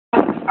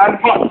and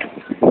hot,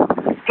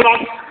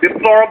 plus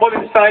deplorable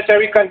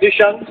sanitary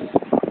conditions,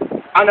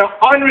 and an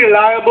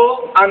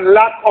unreliable and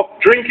lack of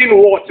drinking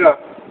water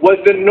was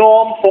the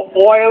norm for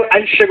oil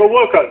and sugar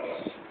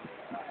workers.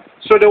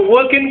 So the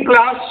working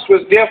class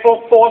was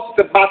therefore forced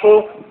to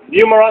battle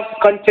numerous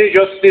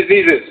contagious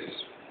diseases.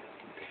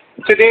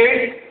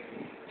 Today,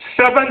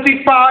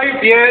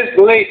 75 years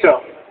later,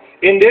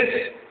 in this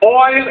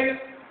oil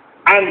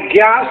and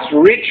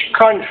gas-rich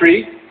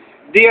country,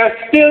 there are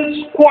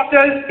still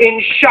squatters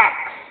in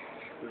shacks,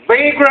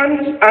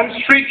 vagrants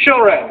and street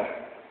children.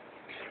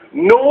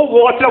 No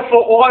water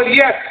for all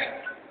yet.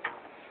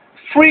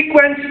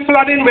 Frequent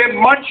flooding where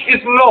much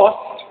is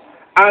lost,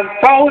 and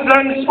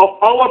thousands of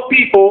our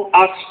people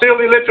are still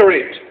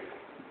illiterate.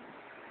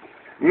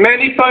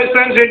 Many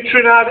persons in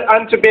Trinidad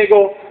and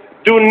Tobago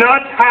do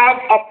not have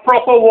a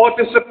proper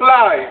water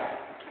supply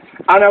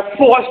and are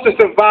forced to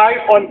survive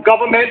on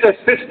government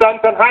assistance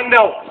and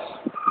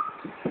handouts.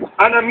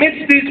 And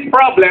amidst these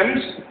problems,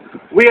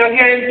 we are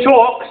hearing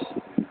talks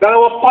that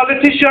our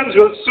politicians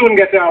will soon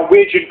get a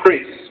wage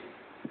increase.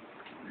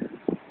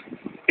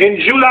 In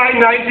July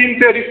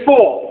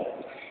 1934,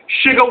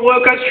 sugar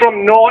workers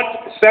from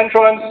North,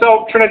 Central and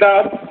South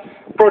Trinidad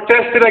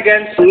protested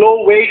against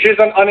low wages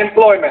and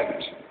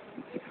unemployment.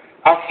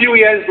 A few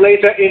years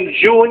later, in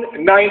June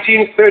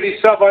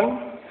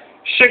 1937,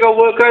 sugar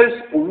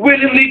workers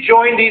willingly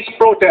joined these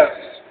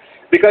protests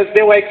because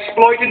they were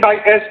exploited by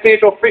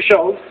estate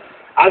officials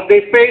as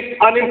they faced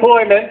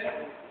unemployment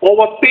or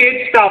were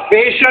paid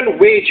starvation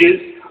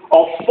wages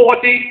of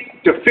 40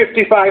 to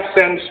 55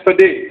 cents per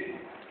day.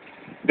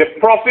 The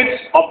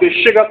profits of the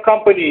sugar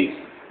companies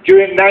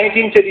during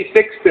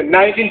 1936 to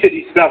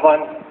 1937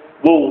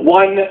 were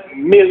 £1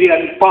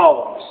 million.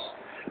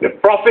 The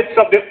profits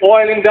of the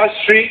oil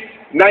industry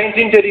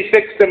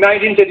 1936 to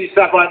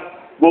 1937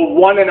 were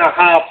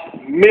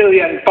 £1.5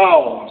 million.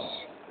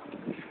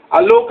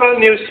 A local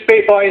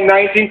newspaper in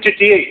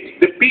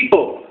 1938, The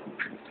People,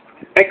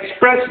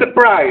 expressed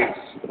surprise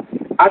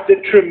at the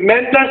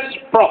tremendous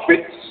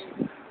profits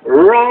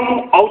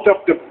wrung out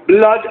of the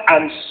blood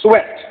and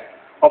sweat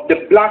of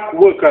the black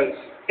workers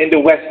in the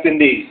West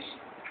Indies.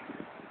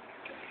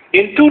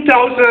 In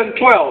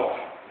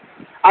 2012,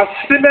 a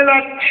similar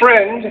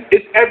trend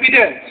is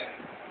evident,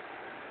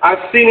 as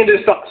seen in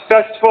the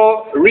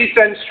successful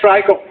recent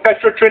strike of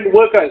Petro-Trin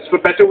workers for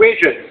better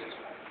wages.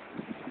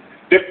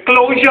 The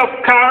closure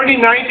of Carney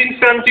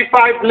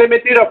 1975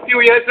 Limited a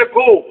few years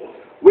ago,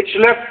 which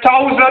left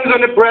thousands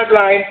on the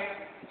breadline,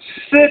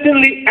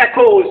 certainly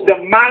echoes the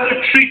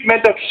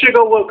maltreatment of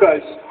sugar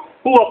workers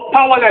who are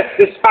powerless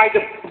despite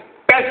the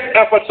best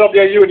efforts of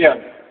their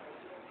union.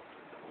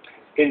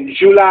 In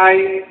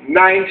July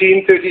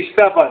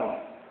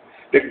 1937,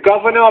 the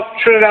governor of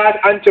Trinidad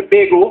and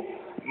Tobago,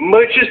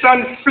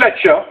 Murchison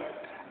Fletcher,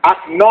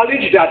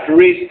 acknowledged that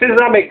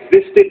racism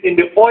existed in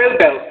the oil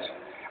belt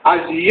as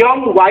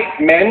young white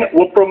men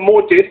were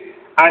promoted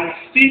and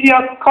senior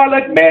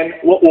colored men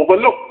were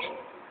overlooked.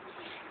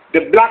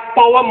 The Black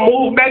Power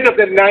movement of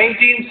the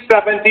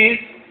 1970s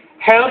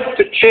helped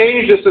to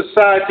change the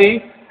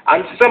society,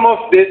 and some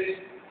of this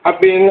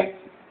have been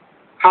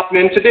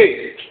happening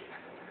today.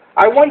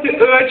 I want to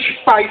urge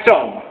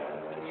FITUN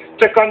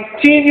to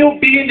continue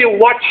being the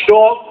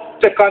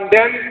watchdog to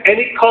condemn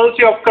any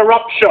culture of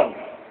corruption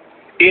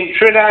in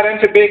Trinidad and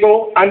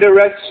Tobago and the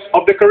rest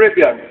of the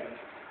Caribbean.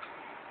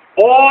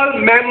 All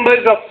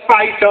members of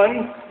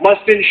FITUN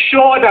must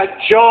ensure that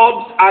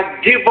jobs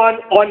are given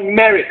on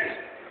merit.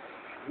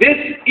 This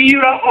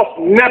era of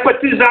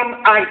nepotism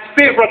and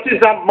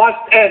favoritism must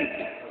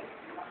end.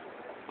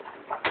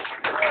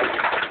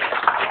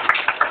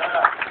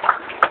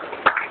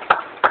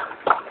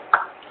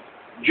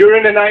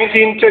 During the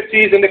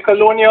 1930s, in the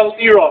colonial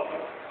era,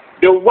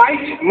 the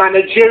white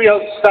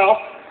managerial staff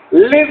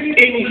lived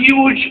in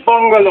huge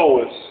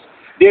bungalows.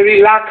 They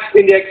relaxed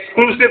in the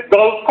exclusive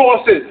golf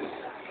courses.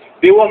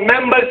 They were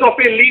members of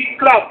elite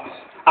clubs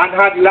and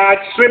had large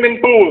swimming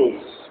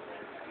pools.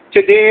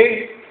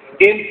 Today,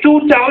 in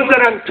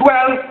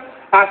 2012,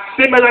 a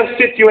similar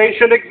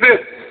situation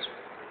exists.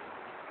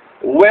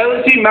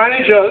 Wealthy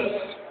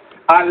managers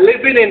are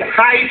living in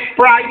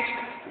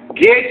high-priced,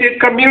 gated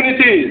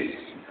communities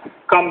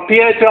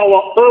compared to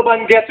our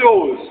urban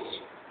ghettos.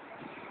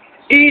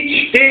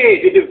 Each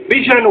day, the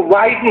division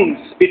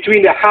widens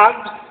between the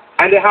haves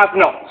and the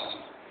have-nots.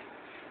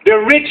 The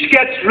rich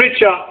gets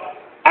richer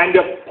and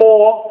the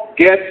poor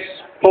gets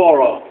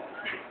poorer.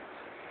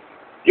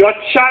 Your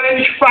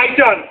challenge,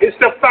 FITUN, is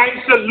to find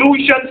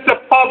solutions to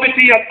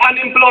poverty and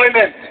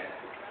unemployment.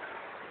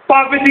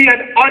 Poverty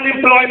and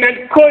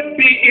unemployment could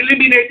be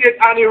eliminated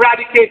and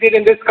eradicated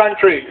in this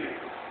country.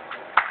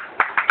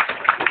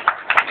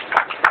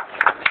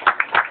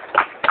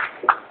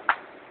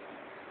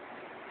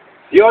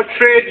 Your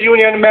trade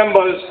union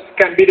members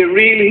can be the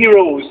real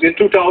heroes in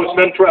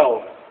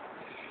 2012.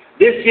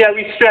 This year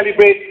we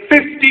celebrate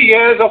 50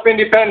 years of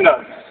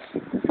independence.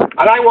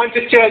 And I want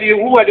to tell you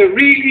who are the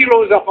real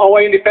heroes of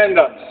our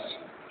independence.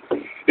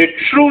 The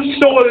true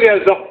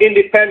soldiers of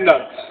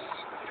independence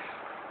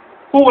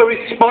who were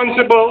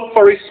responsible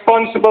for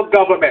responsible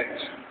government,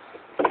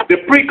 the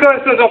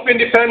precursors of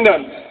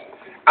independence,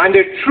 and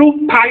the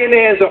true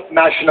pioneers of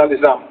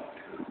nationalism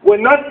were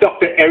not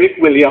Dr. Eric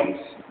Williams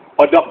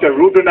or Dr.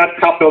 Rudranath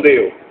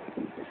Kapildeo.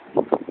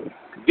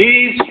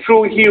 These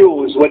true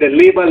heroes were the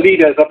labor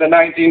leaders of the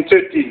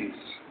 1930s.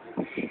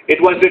 It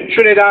was the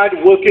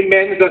Trinidad Working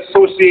Men's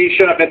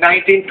Association of the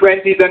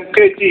 1920s and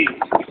 30s.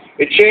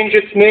 It changed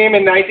its name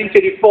in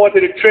 1934 to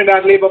the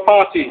Trinidad Labour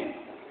Party.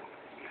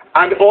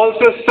 And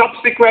also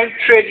subsequent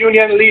trade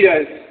union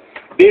leaders,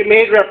 they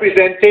made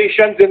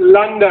representations in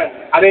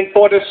London and in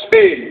Port of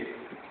Spain.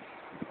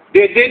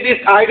 They did this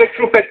either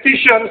through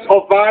petitions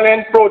or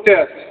violent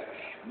protests.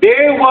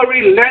 They were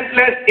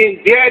relentless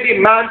in their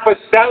demand for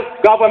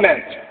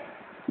self-government.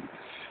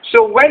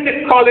 So when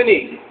the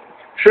colony,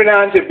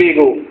 Trinidad and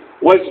Tobago,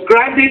 was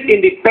granted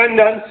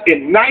independence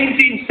in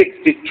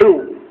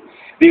 1962,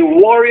 the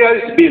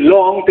warriors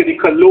belonged to the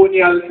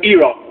colonial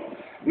era.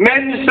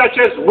 Men such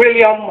as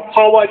William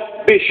Howard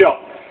Bishop,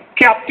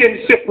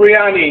 Captain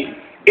Cipriani,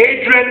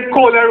 Adrian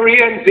Cola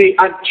Rienzi,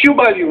 and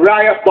Tubal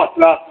Uriah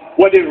Butler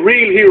were the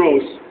real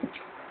heroes.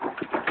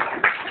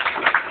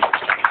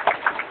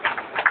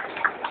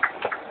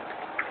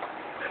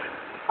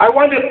 I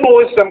want to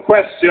pose some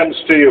questions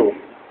to you.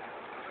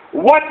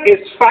 What is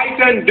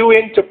FITUN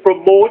doing to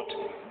promote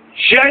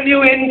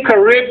genuine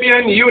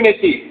Caribbean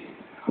unity?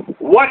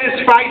 What is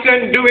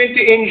FITUN doing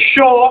to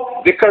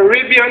ensure the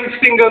Caribbean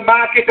single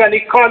market and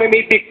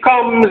economy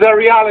becomes a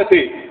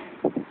reality?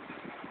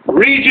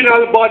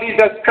 Regional bodies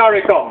as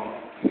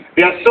CARICOM,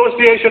 the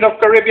Association of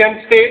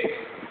Caribbean States,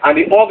 and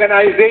the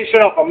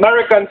Organization of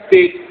American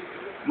States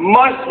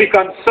must be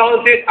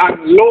consulted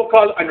on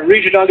local and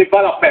regional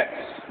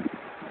developments.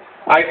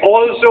 I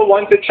also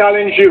want to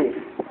challenge you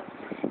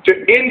to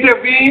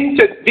intervene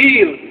to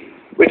deal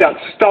with a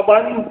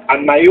stubborn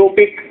and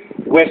myopic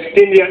West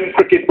Indian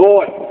Cricket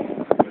Board.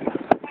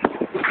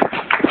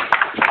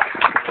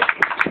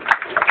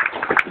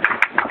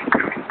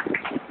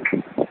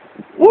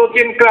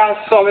 Working class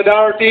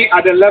solidarity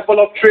at the level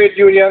of trade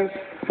unions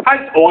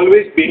has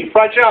always been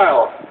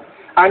fragile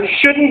and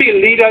shouldn't be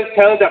leaders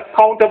held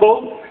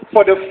accountable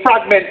for the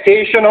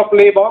fragmentation of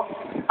labor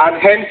and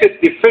hence its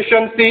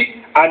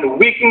deficiency and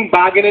weakened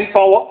bargaining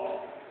power.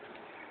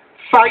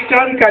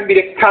 FITUN can be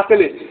the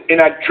catalyst in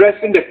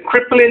addressing the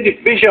crippling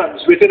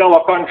divisions within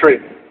our country.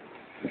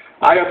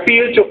 I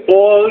appeal to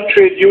all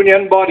trade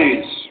union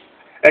bodies,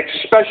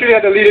 especially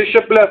at the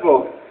leadership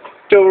level,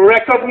 to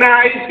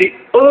recognize the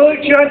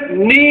urgent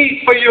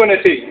need for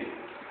unity,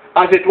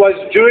 as it was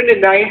during the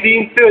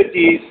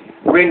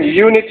 1930s when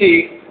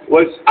unity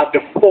was at the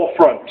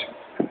forefront.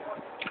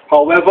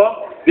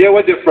 However, there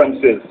were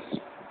differences.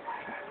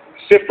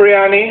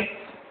 Cipriani,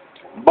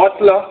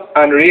 Butler,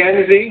 and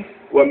Rienzi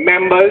were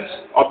members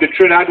of the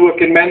Trinidad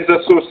Working Men's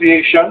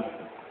Association.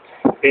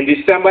 In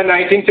December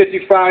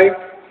 1935,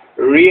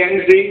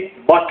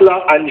 Rienzi,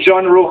 Butler, and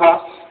John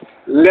Rojas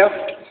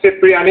left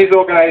Cipriani's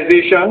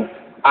organization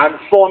and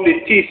formed the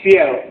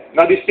TCL,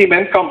 not the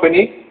Cement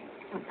Company,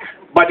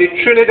 but the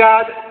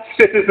Trinidad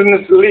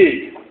Citizens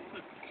League.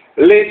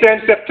 Later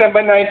in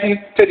September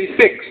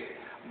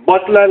 1936,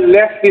 Butler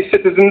left the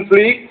Citizens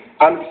League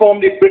and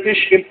formed the British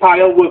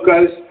Empire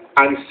Workers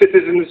and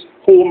Citizens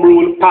Home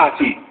Rule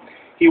Party.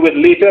 He would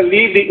later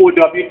leave the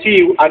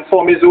OWTU and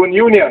form his own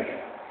union.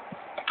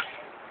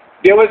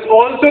 There was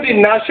also the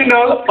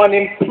National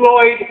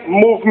Unemployed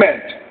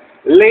Movement,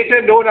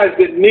 later known as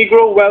the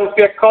Negro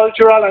Welfare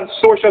Cultural and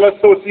Social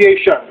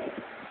Association,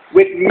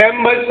 with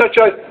members such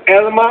as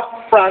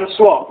Elmer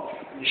Francois,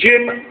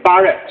 Jim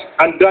Barrett,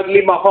 and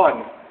Dudley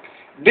Mahon.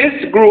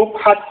 This group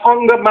had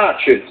hunger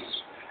marches,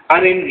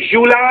 and in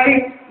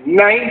July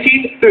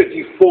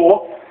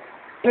 1934,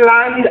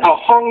 planned a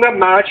hunger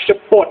march to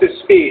Port of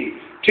Spain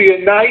to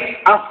unite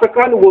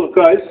African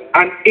workers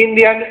and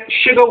Indian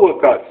sugar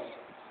workers.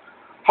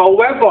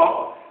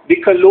 However, the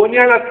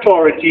colonial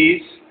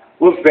authorities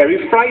were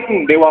very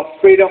frightened. They were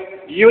afraid of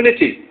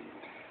unity,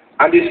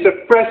 and they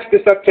suppressed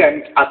this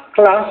attempt at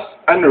class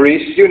and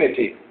race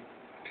unity.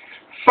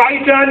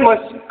 FITUN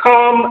must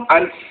come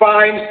and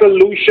find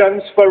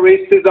solutions for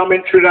racism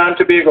in Trinidad and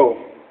Tobago.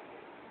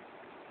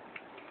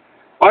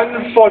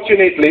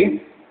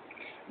 Unfortunately,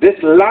 this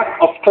lack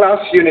of class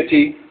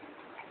unity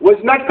was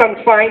not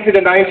confined to the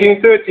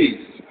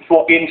 1930s.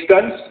 For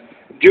instance,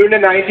 during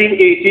the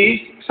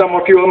 1980s, some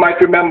of you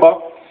might remember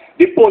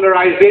the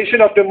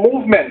polarization of the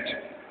movement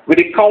with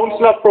the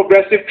Council of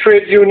Progressive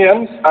Trade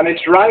Unions and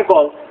its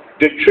rival,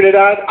 the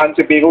Trinidad and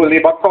Tobago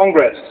Labour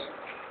Congress.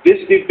 This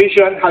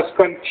division has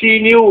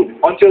continued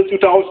until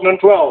 2012.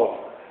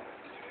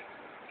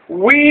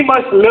 We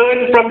must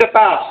learn from the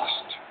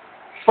past.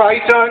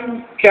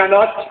 FITUN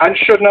cannot and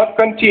should not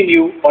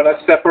continue on a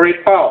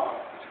separate path.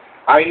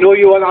 I know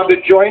you all have the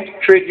joint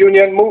trade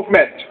union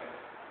movement.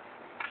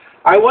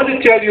 I want to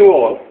tell you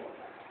all,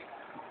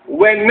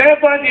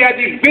 whenever there are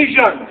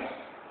divisions,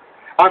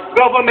 a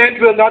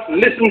government will not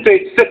listen to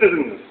its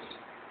citizens.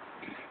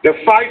 The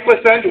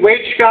 5%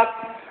 wage cap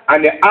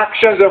and the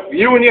actions of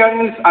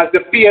unions as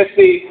the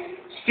PSA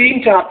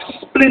seem to have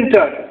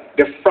splintered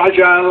the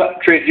fragile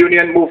trade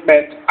union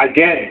movement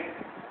again.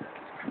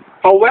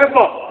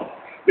 However,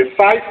 the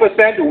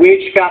 5%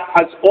 wage cap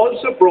has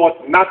also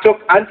brought NATUC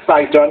and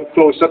FITUN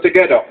closer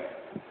together.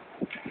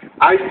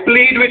 I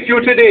plead with you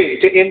today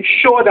to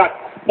ensure that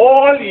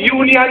all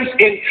unions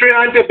in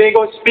Trinidad and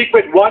Tobago speak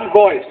with one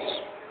voice.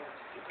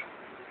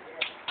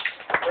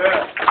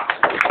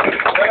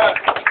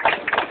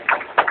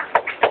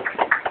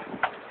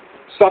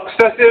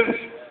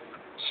 Successive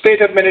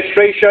state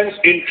administrations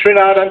in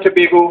Trinidad and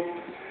Tobago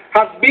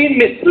have been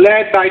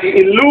misled by the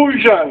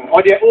illusion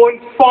or their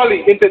own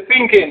folly into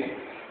thinking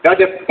that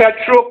the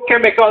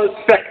petrochemical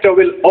sector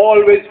will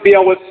always be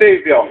our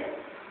savior.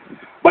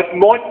 But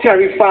more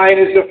terrifying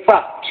is the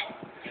fact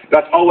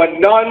that our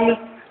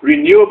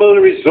non-renewable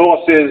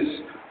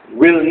resources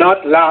will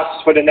not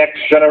last for the next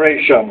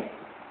generation.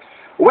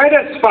 Where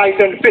does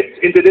FITUN fit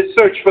into this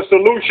search for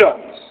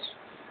solutions?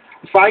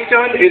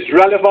 FITUN is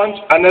relevant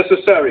and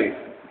necessary.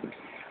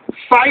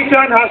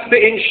 FITUN has to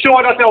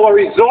ensure that our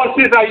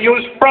resources are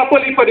used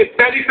properly for the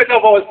benefit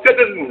of our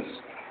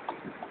citizens.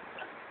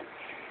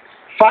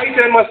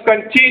 FITUN must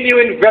continue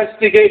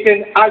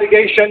investigating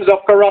allegations of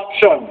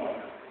corruption.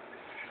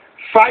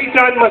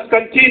 FITUN must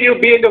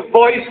continue being the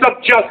voice of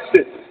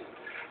justice.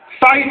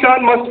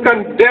 FITUN must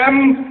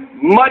condemn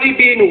money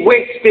being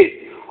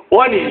wasted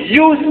on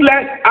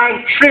useless and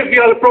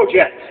trivial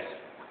projects.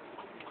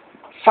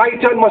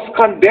 FITUN must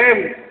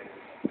condemn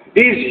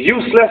these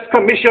useless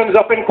commissions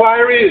of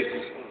inquiries.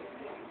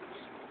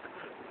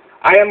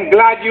 I am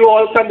glad you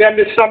all condemned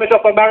the Summit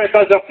of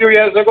Americas a few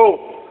years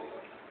ago.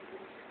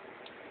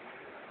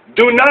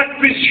 Do not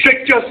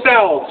restrict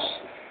yourselves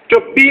to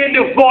being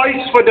the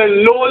voice for the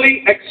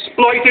lowly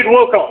exploited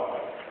worker.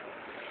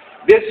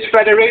 This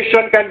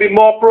federation can be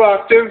more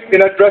proactive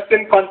in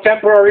addressing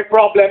contemporary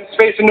problems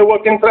facing the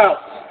working class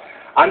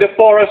and the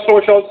poorer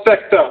social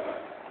sector.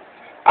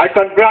 I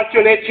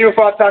congratulate you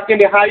for attacking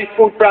the high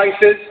food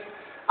prices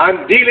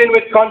and dealing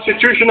with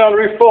constitutional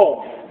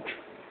reform.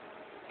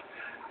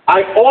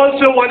 I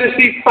also want to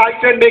see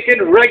FITUN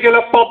making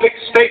regular public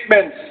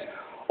statements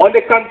on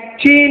the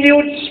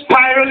continued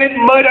spiraling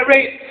murder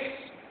rates,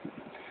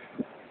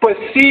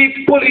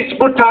 perceived police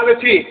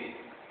brutality,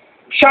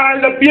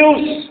 child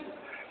abuse,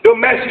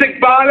 domestic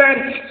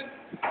violence,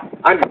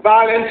 and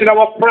violence in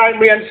our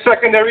primary and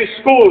secondary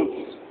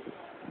schools.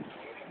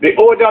 The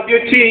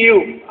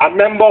OWTU, a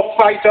member of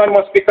FITUN,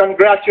 must be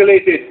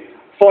congratulated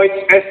for its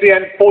essay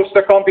and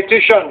poster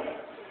competition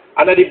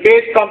and a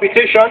debate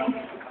competition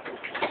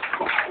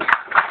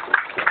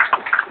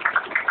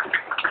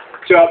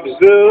to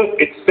observe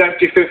its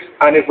 75th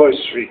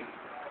anniversary.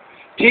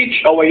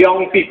 Teach our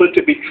young people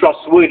to be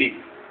trustworthy,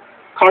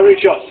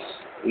 courageous,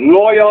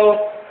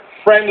 loyal,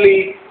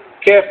 friendly,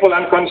 careful,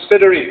 and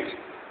considerate,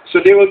 so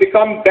they will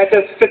become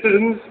better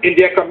citizens in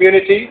their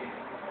community,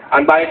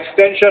 and by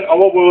extension,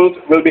 our world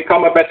will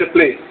become a better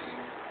place.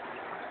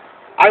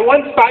 I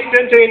want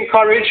FITUN to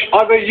encourage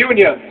other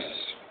unions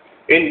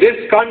in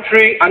this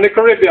country and the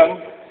Caribbean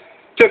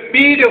to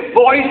be the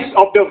voice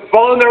of the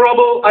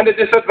vulnerable and the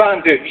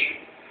disadvantaged,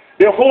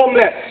 the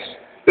homeless,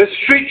 the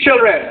street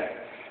children,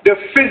 the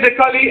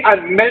physically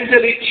and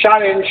mentally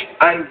challenged,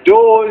 and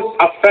those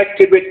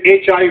affected with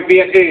HIV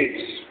and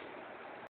AIDS.